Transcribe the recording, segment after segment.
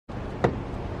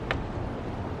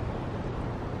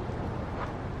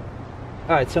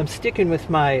Alright, so I'm sticking with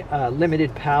my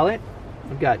limited palette.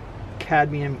 I've got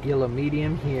cadmium yellow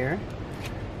medium here.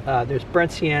 There's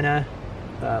burnt sienna,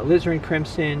 alizarin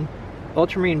crimson,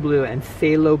 ultramarine blue, and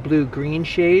phthalo blue green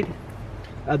shade.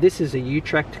 This is a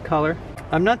Utrecht color.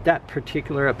 I'm not that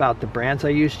particular about the brands I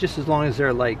use, just as long as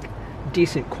they're like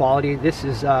decent quality. This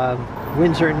is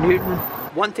Winsor & Newton.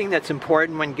 One thing that's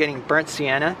important when getting burnt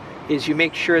sienna is you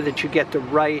make sure that you get the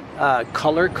right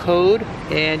color code,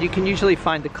 and you can usually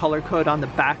find the color code on the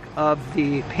back of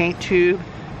the paint tube.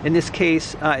 In this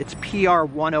case, it's PR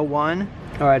 101.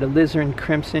 All right, alizarin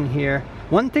crimson here.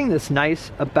 One thing that's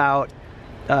nice about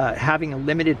having a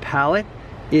limited palette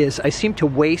is I seem to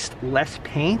waste less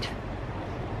paint.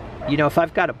 You know, if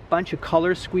I've got a bunch of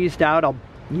colors squeezed out,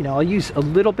 I'll use a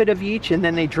little bit of each, and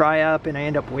then they dry up and I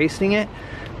end up wasting it.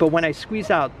 But when I squeeze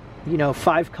out,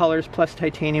 5 colors plus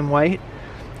titanium white,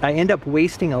 I end up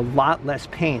wasting a lot less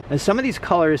paint. And some of these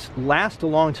colors last a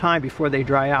long time before they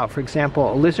dry out. For example,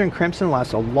 alizarin crimson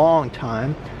lasts a long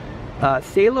time.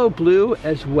 Phthalo blue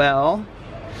as well.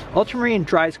 Ultramarine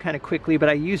dries kind of quickly, but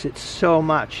I use it so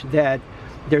much that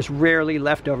there's rarely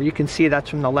leftover. You can see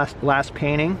that's from the last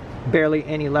painting. Barely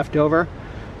any leftover.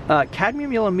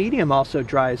 Cadmium yellow medium also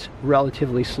dries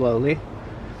relatively slowly.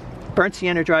 Burnt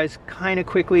sienna dries kind of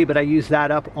quickly, but I use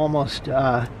that up almost,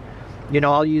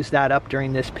 I'll use that up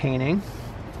during this painting.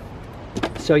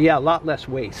 So yeah, a lot less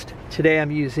waste. Today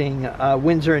I'm using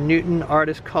Winsor & Newton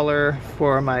Artist Color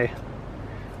for my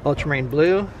ultramarine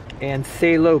blue, and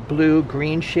phthalo blue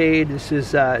green shade. This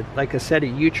is, like I said, a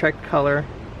Utrecht color.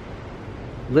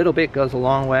 Little bit goes a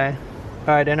long way. All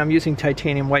right, and I'm using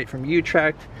titanium white from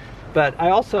Utrecht, but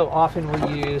I also often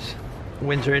will use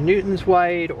Winsor & Newton's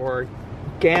white or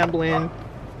Gamblin.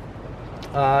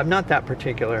 I'm not that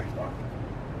particular.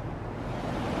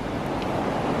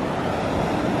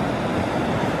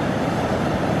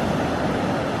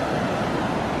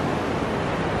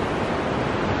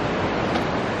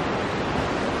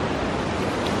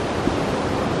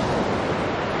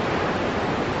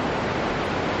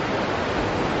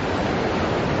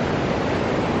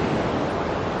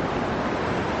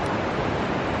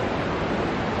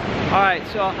 Alright,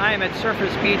 so I am at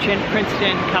Surfers Beach in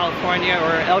Princeton, California,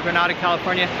 or El Granada,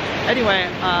 California. Anyway,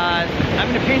 I'm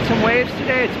going to paint some waves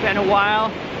today. It's been a while.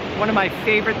 One of my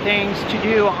favorite things to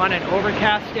do on an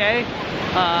overcast day.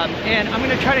 And I'm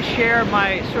going to try to share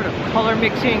my sort of color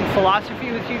mixing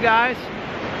philosophy with you guys.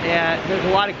 And there's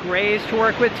a lot of grays to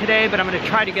work with today, but I'm going to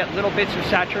try to get little bits of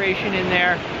saturation in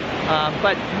there.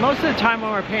 But most of the time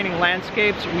when we're painting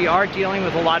landscapes, we are dealing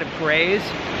with a lot of grays.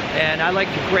 And I like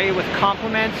to gray with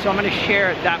complements, so I'm going to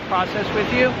share that process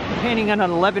with you. I'm painting on an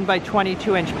 11 by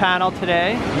 22 inch panel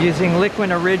today, using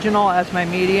Liquid Original as my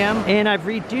medium. And I've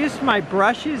reduced my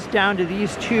brushes down to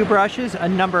these two brushes, a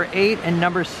number 8 and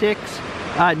number 6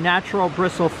 natural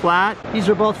bristle flat. These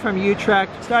are both from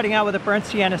Utrecht. Starting out with a burnt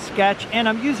sienna sketch, and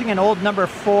I'm using an old number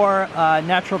 4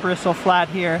 natural bristle flat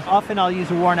here. Often I'll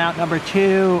use a worn out number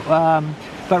 2.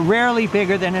 But rarely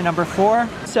bigger than a number 4.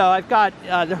 So I've got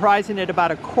the horizon at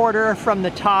about 1/4 from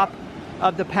the top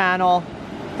of the panel,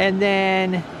 and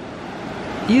then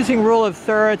using rule of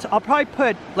thirds, I'll probably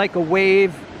put like a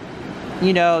wave,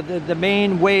 the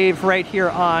main wave right here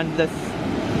on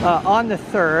the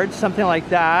third, something like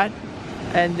that.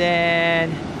 And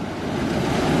then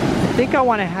I think I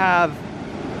want to have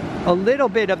a little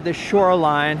bit of the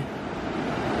shoreline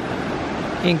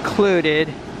included.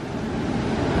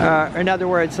 In other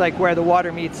words, like where the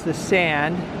water meets the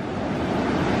sand.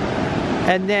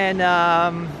 And then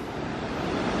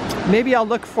maybe I'll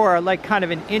look for like kind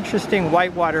of an interesting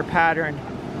whitewater pattern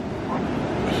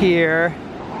here,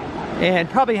 and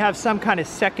probably have some kind of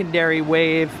secondary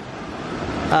wave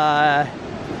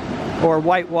or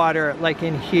whitewater like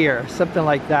in here, something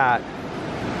like that.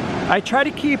 I try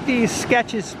to keep these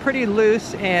sketches pretty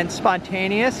loose and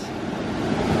spontaneous.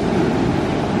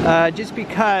 Just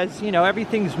because,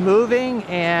 everything's moving,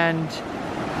 and,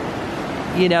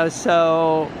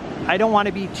 so I don't want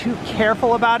to be too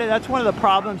careful about it. That's one of the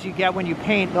problems you get when you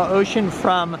paint the ocean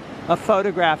from a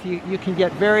photograph. You can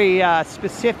get very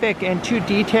specific and too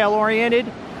detail oriented,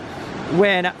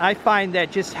 when I find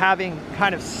that just having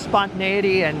kind of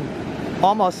spontaneity and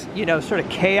almost, sort of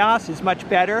chaos is much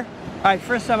better. All right,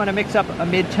 first I'm going to mix up a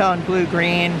mid-tone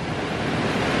blue-green.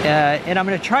 And I'm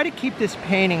going to try to keep this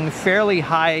painting fairly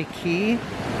high key.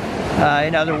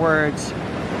 In other words,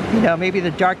 maybe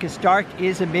the darkest dark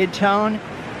is a mid-tone,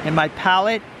 and my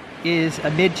palette is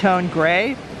a mid-tone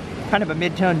gray, kind of a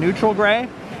mid-tone neutral gray.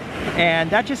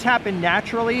 And that just happened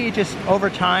naturally, just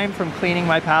over time from cleaning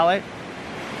my palette.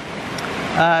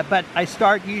 But I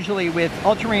start usually with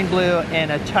ultramarine blue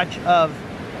and a touch of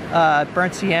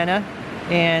burnt sienna.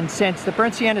 And since the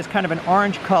burnt sienna is kind of an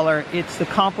orange color, it's the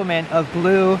complement of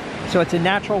blue, so it's a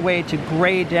natural way to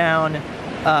gray down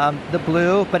the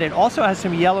blue, but it also has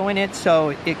some yellow in it, so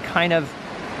it kind of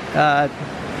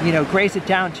you know, grays it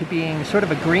down to being sort of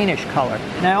a greenish color.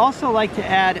 And I also like to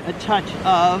add a touch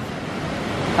of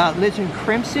alizarin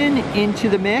crimson into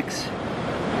the mix.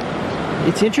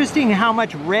 It's interesting how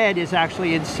much red is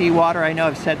actually in seawater. I know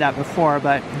I've said that before,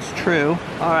 but it's true.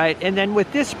 All right, and then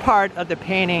with this part of the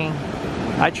painting,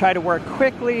 I try to work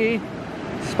quickly,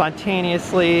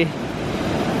 spontaneously,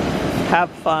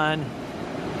 have fun.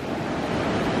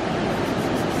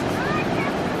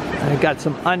 I've got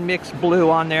some unmixed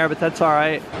blue on there, but that's all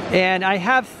right. And I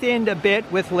have thinned a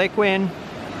bit with liquid.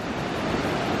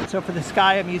 So for the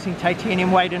sky, I'm using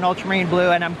titanium white and ultramarine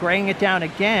blue, and I'm graying it down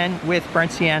again with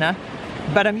burnt sienna.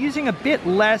 But I'm using a bit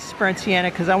less burnt sienna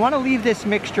because I want to leave this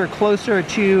mixture closer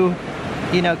to,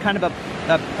 you know, kind of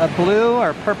a blue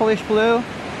or purplish blue.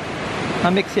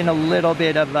 I'll mix in a little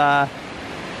bit of,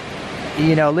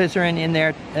 you know, alizarin in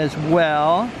there as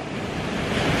well.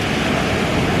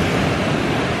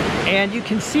 And you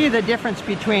can see the difference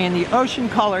between the ocean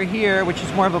color here, which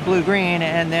is more of a blue-green,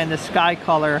 and then the sky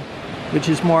color, which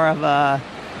is more of a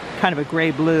kind of a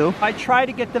gray-blue. I try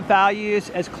to get the values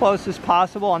as close as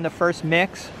possible on the first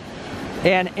mix,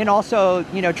 and also,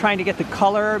 you know, trying to get the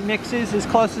color mixes as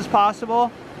close as possible.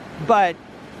 But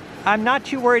I'm not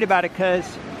too worried about it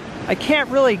because I can't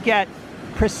really get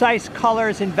precise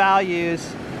colors and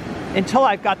values until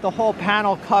I've got the whole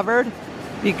panel covered,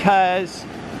 because,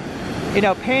 you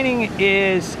know, painting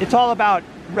it's all about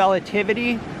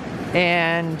relativity.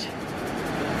 And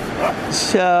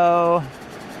so,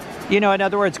 you know, in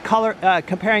other words, color,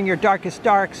 comparing your darkest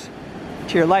darks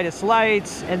to your lightest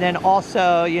lights, and then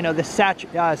also, you know, the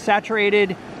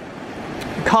saturated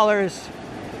colors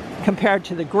compared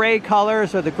to the gray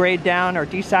colors, or the grayed down or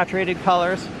desaturated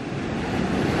colors.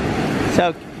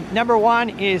 So number one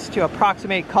is to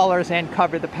approximate colors and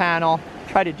cover the panel.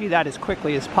 Try to do that as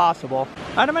quickly as possible.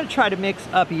 I'm going to try to mix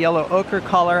up a yellow ochre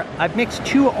color. I've mixed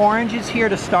two oranges here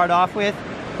to start off with.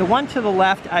 The one to the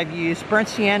left, I've used burnt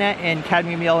sienna and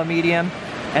cadmium yellow medium.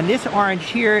 And this orange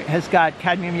here has got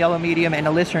cadmium yellow medium and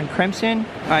alizarin crimson.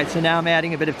 All right, so now I'm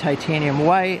adding a bit of titanium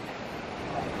white.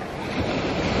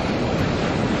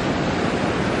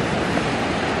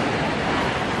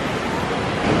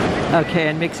 Okay,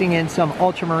 and mixing in some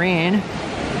ultramarine.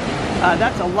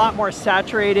 That's a lot more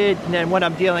saturated than what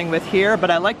I'm dealing with here,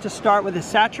 but I like to start with a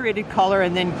saturated color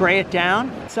and then gray it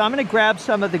down. So I'm going to grab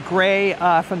some of the gray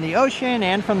from the ocean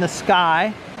and from the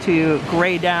sky to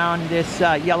gray down this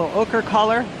yellow ochre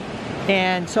color.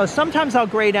 And so sometimes I'll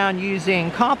gray down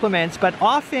using complements, but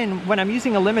often when I'm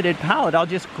using a limited palette, I'll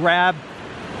just grab,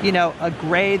 you know, a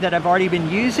gray that I've already been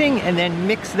using and then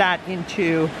mix that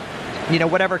into, you know,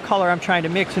 whatever color I'm trying to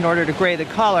mix in order to gray the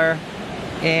color.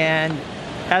 And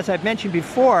as I've mentioned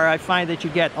before, I find that you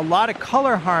get a lot of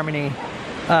color harmony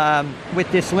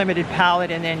with this limited palette,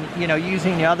 and then, you know,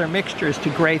 using the other mixtures to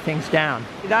gray things down.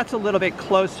 That's a little bit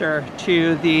closer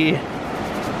to the,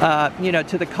 you know,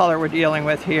 to the color we're dealing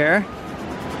with here.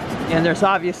 And there's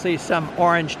obviously some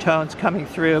orange tones coming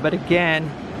through, but again,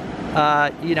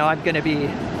 you know, I'm going to be,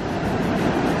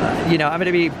 you know, I'm going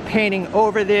to be painting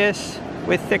over this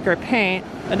with thicker paint.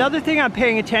 Another thing I'm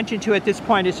paying attention to at this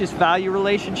point is just value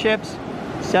relationships.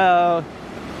 So,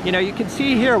 you know, you can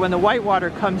see here when the white water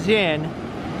comes in,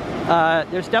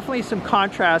 there's definitely some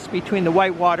contrast between the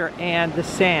white water and the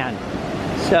sand.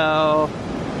 So,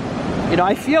 you know,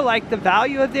 I feel like the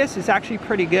value of this is actually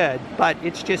pretty good, but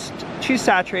it's just too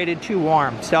saturated, too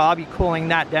warm. So I'll be cooling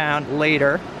that down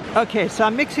later. Okay, so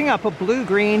I'm mixing up a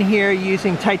blue-green here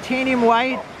using titanium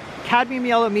white, cadmium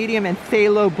yellow medium, and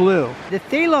phthalo blue. The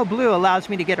phthalo blue allows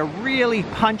me to get a really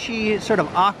punchy sort of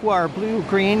aqua or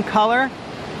blue-green color.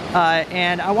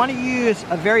 And I want to use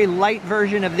a very light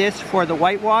version of this for the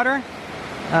white water.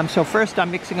 So first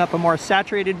I'm mixing up a more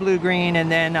saturated blue-green,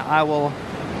 and then I will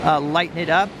lighten it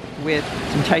up with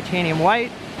some titanium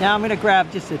white. Now I'm going to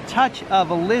grab just a touch of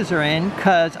alizarin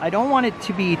because I don't want it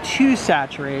to be too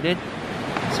saturated.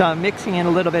 So I'm mixing in a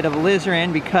little bit of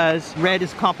alizarin because red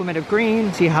is complement of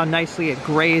green. See how nicely it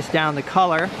grays down the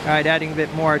color. All right, adding a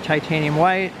bit more titanium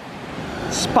white.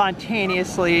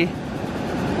 Spontaneously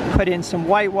put in some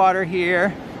white water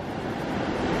here.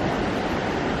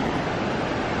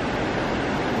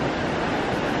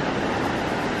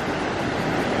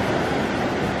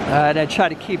 And I try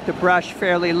to keep the brush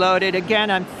fairly loaded. Again,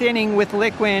 I'm thinning with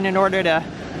liquid in order to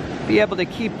be able to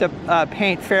keep the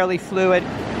paint fairly fluid.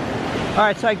 All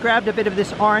right, so I grabbed a bit of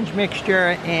this orange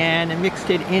mixture and mixed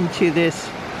it into this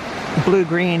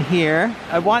blue-green here.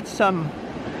 I want some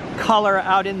color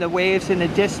out in the waves in the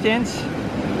distance.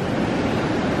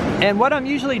 And what I'm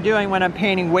usually doing when I'm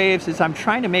painting waves is I'm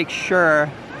trying to make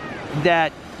sure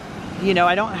that, you know,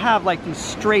 I don't have like these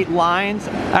straight lines.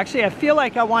 Actually, I feel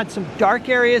like I want some dark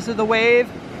areas of the wave,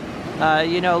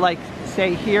 you know, like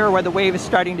say here where the wave is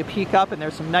starting to peak up and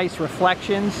there's some nice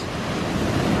reflections.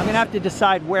 I'm gonna have to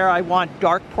decide where I want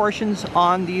dark portions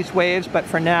on these waves, but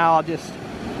for now I'll just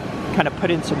kind of put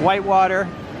in some white water,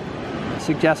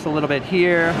 suggest a little bit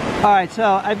here. All right,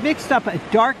 so I've mixed up a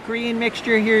dark green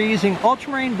mixture here using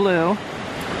ultramarine blue,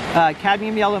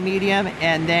 cadmium yellow medium,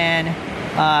 and then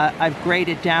I've grayed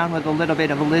it down with a little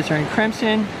bit of alizarin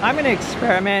crimson. I'm gonna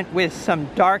experiment with some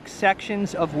dark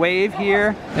sections of wave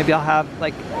here. Maybe I'll have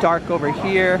like dark over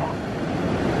here.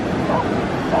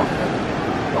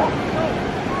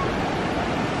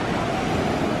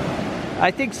 I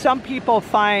think some people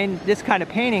find this kind of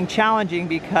painting challenging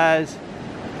because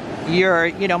you're,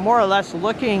 you know, more or less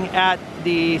looking at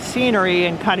the scenery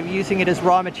and kind of using it as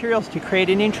raw materials to create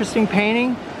an interesting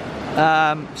painting.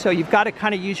 So you've got to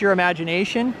kind of use your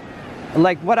imagination.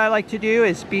 Like what I like to do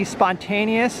is be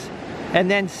spontaneous and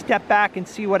then step back and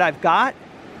see what I've got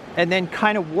and then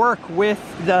kind of work with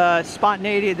the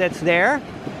spontaneity that's there.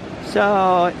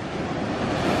 So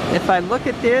if I look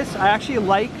at this, I actually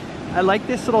like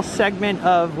this little segment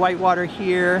of whitewater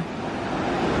here,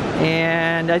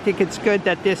 and I think it's good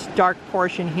that this dark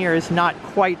portion here is not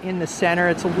quite in the center.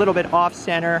 It's a little bit off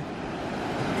center,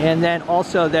 and then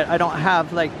also that I don't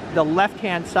have like the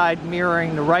left-hand side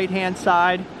mirroring the right-hand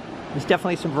side. There's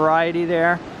definitely some variety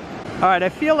there. All right, I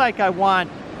feel like I want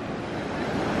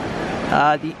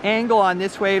the angle on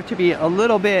this wave to be a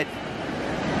little bit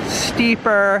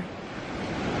steeper,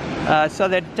 so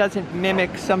that it doesn't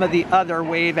mimic some of the other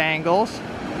wave angles.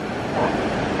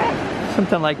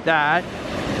 Something like that.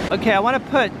 Okay, I want to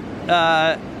put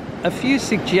a few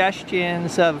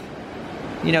suggestions of,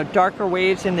 you know, darker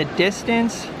waves in the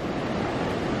distance.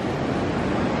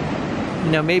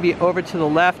 You know, maybe over to the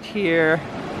left here,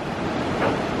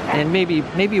 and maybe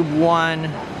one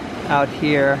out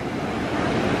here.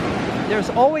 There's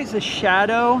always a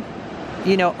shadow,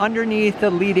 you know, underneath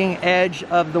the leading edge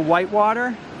of the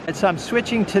whitewater. And so I'm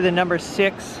switching to the number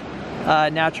 6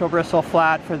 natural bristle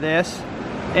flat for this.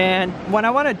 And when I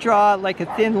want to draw like a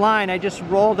thin line, I just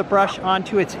roll the brush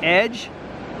onto its edge,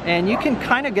 and you can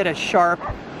kind of get a sharp,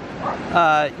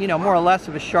 you know, more or less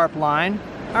of a sharp line.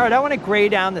 All right, I want to gray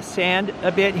down the sand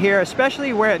a bit here,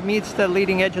 especially where it meets the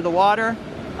leading edge of the water.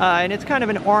 And it's kind of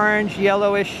an orange,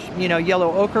 yellowish, you know,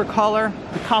 yellow ochre color.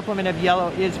 The complement of yellow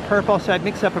is purple, so I've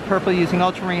mixed up a purple using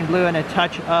ultramarine blue and a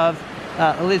touch of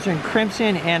alizarin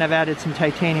crimson, and I've added some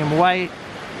titanium white.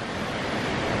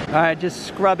 Just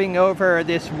scrubbing over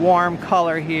this warm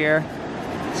color here.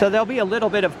 So there'll be a little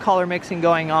bit of color mixing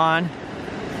going on.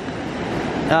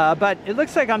 But it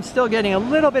looks like I'm still getting a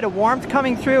little bit of warmth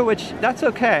coming through, which that's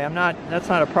okay. That's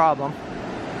not a problem.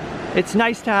 It's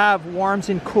nice to have warms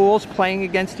and cools playing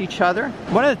against each other.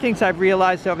 One of the things I've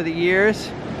realized over the years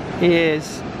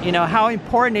is, you know, how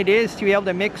important it is to be able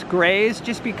to mix grays,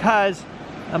 just because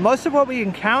most of what we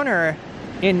encounter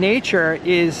in nature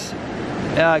is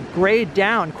grayed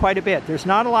down quite a bit. There's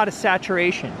not a lot of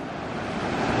saturation.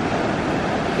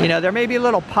 You know, there may be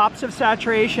little pops of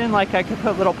saturation, like I could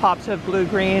put little pops of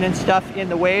blue-green and stuff in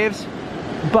the waves,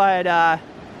 but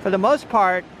for the most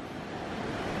part,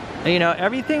 you know,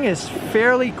 everything is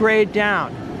fairly grayed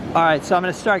down. All right, so I'm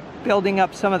going to start building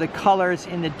up some of the colors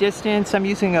in the distance. I'm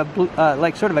using a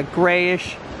like sort of a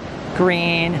grayish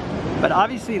green, but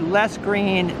obviously less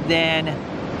green than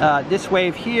this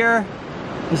wave here.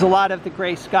 There's a lot of the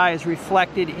gray sky is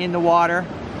reflected in the water.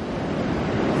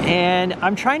 And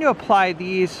I'm trying to apply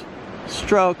these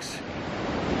strokes,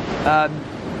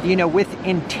 you know, with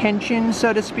intention,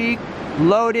 so to speak.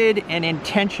 Loaded and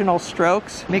intentional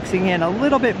strokes, mixing in a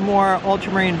little bit more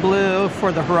ultramarine blue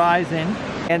for the horizon.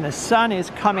 And the sun is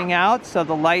coming out, so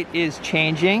the light is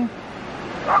changing.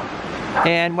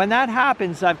 And when that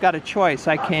happens, I've got a choice.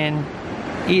 I can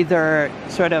either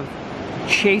sort of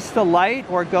chase the light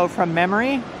or go from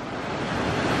memory.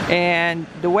 And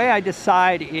the way I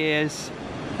decide is,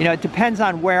 you know, it depends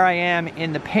on where I am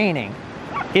in the painting.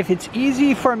 If it's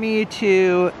easy for me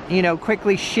to, you know,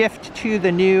 quickly shift to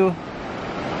the new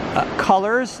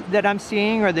colors that I'm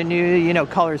seeing, or the new, you know,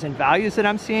 colors and values that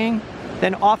I'm seeing,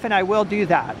 then often I will do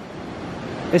that.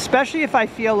 Especially if I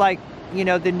feel like, you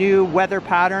know, the new weather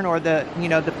pattern or the, you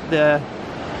know,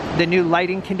 the new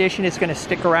lighting condition is going to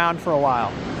stick around for a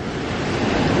while.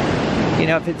 You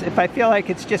know, if I feel like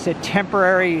it's just a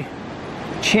temporary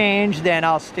change, then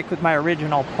I'll stick with my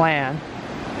original plan.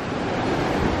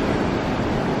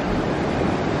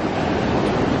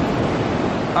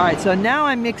 All right, so now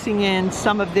I'm mixing in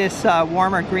some of this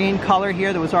warmer green color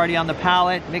here that was already on the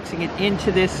palette, mixing it into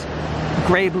this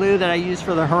gray blue that I use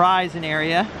for the horizon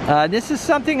area. This is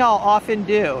something I'll often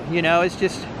do, you know, it's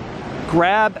just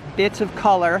grab bits of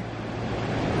color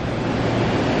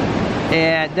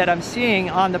and that I'm seeing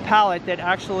on the palette that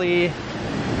actually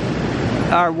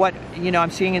are what, you know, I'm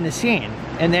seeing in the scene,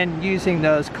 and then using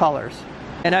those colors.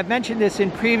 And I've mentioned this in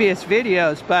previous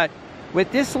videos, but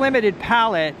with this limited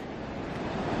palette,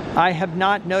 I have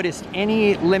not noticed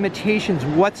any limitations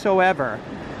whatsoever.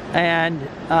 And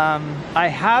I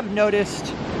have noticed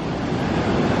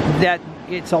that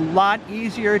it's a lot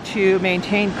easier to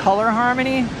maintain color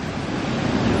harmony.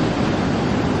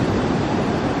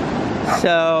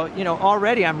 So, you know,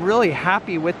 already I'm really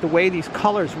happy with the way these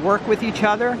colors work with each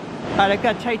other. All right, I've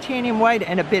got titanium white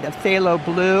and a bit of phthalo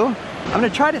blue. I'm gonna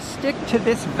try to stick to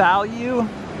this value,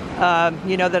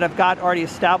 you know, that I've got already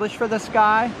established for the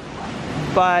sky.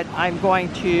 But I'm going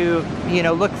to, you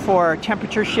know, look for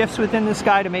temperature shifts within the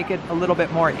sky to make it a little bit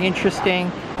more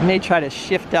interesting. I may try to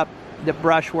shift up the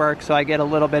brushwork so I get a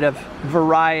little bit of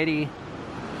variety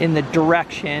in the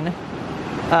direction.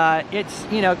 It's,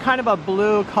 you know, kind of a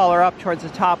blue color up towards the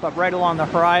top, up right along the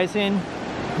horizon.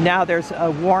 Now there's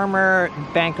a warmer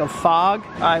bank of fog.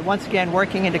 Once again,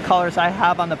 working into colors I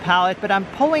have on the palette, but I'm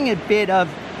pulling a bit of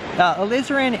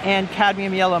alizarin and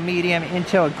cadmium yellow medium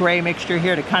into a gray mixture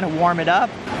here to kind of warm it up.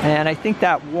 And I think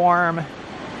that warm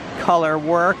color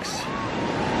works.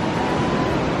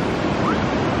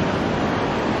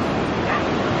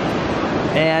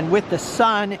 And with the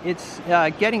sun, it's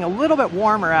getting a little bit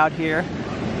warmer out here.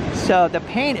 So the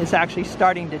paint is actually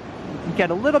starting to get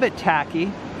a little bit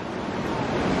tacky.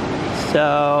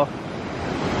 So,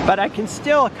 but I can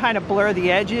still kind of blur the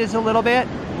edges a little bit,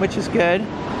 which is good.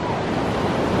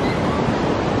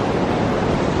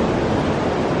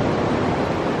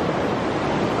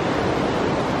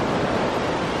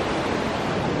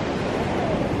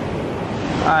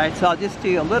 All right, so I'll just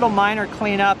do a little minor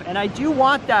cleanup, and I do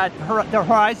want that the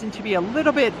horizon to be a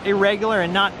little bit irregular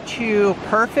and not too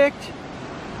perfect.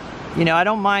 You know, I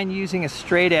don't mind using a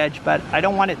straight edge, but I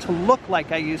don't want it to look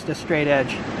like I used a straight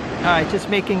edge. All right, just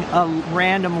making a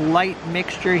random light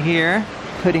mixture here,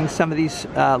 putting some of these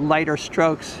lighter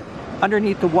strokes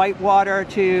underneath the white water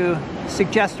to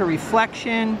suggest a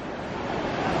reflection.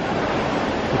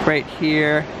 Right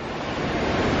here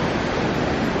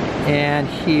and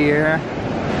here.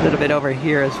 A little bit over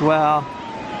here as well.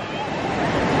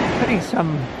 Putting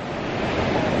some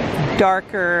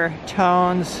darker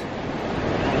tones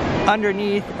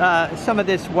underneath some of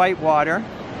this white water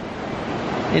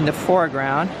in the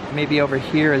foreground, maybe over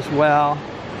here as well.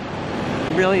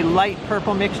 Really light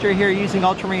purple mixture here using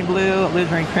ultramarine blue,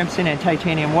 alizarin crimson, and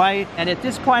titanium white. And at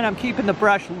this point I'm keeping the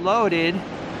brush loaded,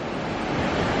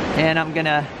 and I'm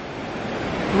gonna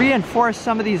reinforce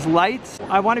some of these lights.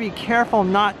 I want to be careful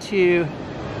not to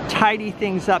tidy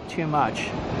things up too much.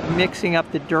 Mixing up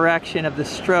the direction of the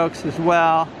strokes as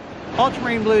well.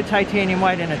 Ultramarine blue, titanium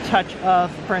white, and a touch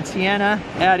of burnt sienna,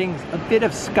 adding a bit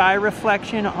of sky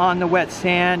reflection on the wet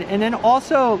sand, and then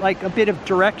also like a bit of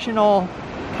directional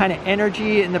kind of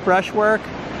energy in the brushwork.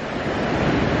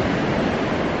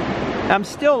 I'm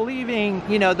still leaving,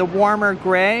 you know, the warmer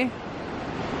gray.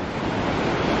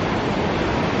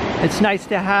 It's nice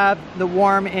to have the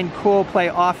warm and cool play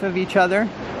off of each other.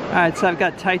 All right, so I've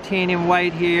got titanium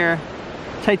white here.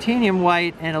 Titanium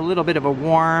white and a little bit of a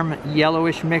warm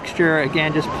yellowish mixture,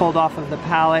 again just pulled off of the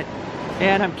palette.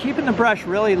 And I'm keeping the brush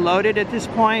really loaded at this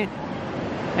point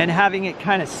and having it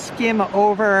kind of skim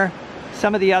over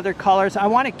some of the other colors. I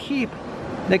want to keep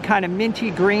the kind of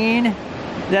minty green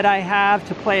that I have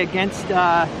to play against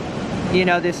you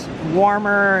know, this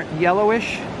warmer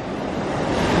yellowish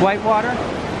white water.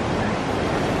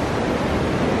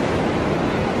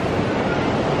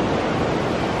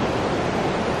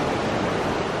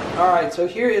 All right, so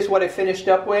here is what I finished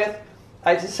up with.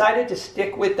 I decided to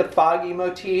stick with the foggy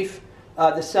motif.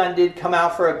 The sun did come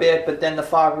out for a bit, but then the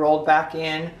fog rolled back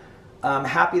in. I'm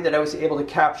happy that I was able to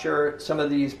capture some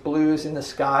of these blues in the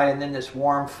sky and then this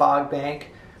warm fog bank.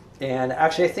 And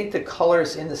actually, I think the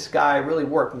colors in the sky really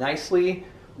work nicely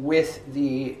with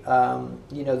the,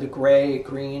 you know, the gray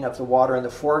green of the water in the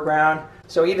foreground.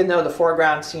 So even though the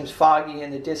foreground seems foggy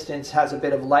and the distance has a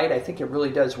bit of light, I think it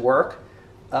really does work.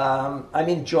 I'm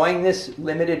enjoying this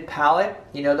limited palette,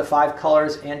 you know, the 5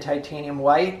 colors and titanium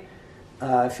white.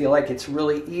 I feel like it's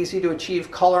really easy to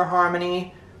achieve color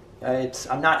harmony.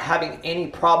 I'm not having any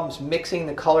problems mixing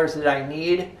the colors that I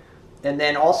need. And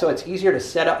then also it's easier to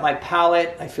set up my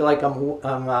palette. I feel like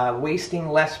I'm wasting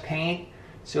less paint.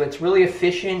 So it's really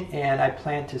efficient, and I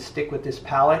plan to stick with this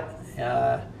palette.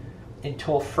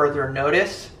 until further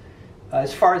notice.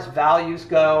 As far as values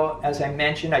go, as I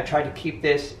mentioned, I tried to keep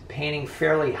this painting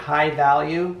fairly high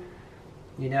value.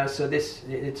 You know, so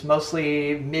it's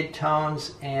mostly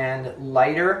mid-tones and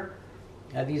lighter.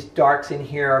 These darks in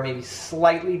here are maybe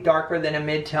slightly darker than a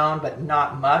mid-tone, but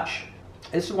not much.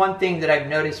 This is one thing that I've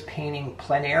noticed painting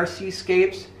plein air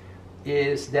seascapes,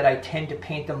 is that I tend to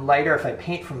paint them lighter. If I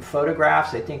paint from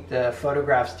photographs, I think the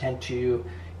photographs tend to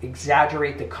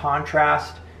exaggerate the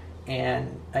contrast,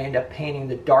 and I end up painting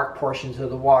the dark portions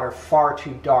of the water far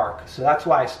too dark. So that's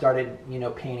why I started, you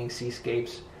know, painting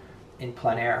seascapes in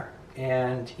plein air.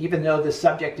 And even though the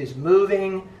subject is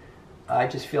moving, I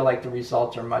just feel like the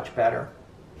results are much better.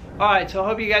 Alright, so I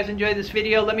hope you guys enjoyed this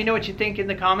video. Let me know what you think in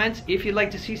the comments. If you'd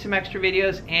like to see some extra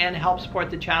videos and help support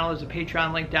the channel, there's a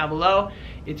Patreon link down below.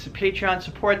 It's the Patreon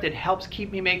support that helps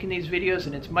keep me making these videos,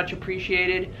 and it's much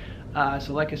appreciated.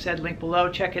 So like I said, link below,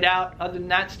 check it out. Other than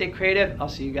that, stay creative. I'll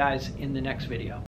see you guys in the next video.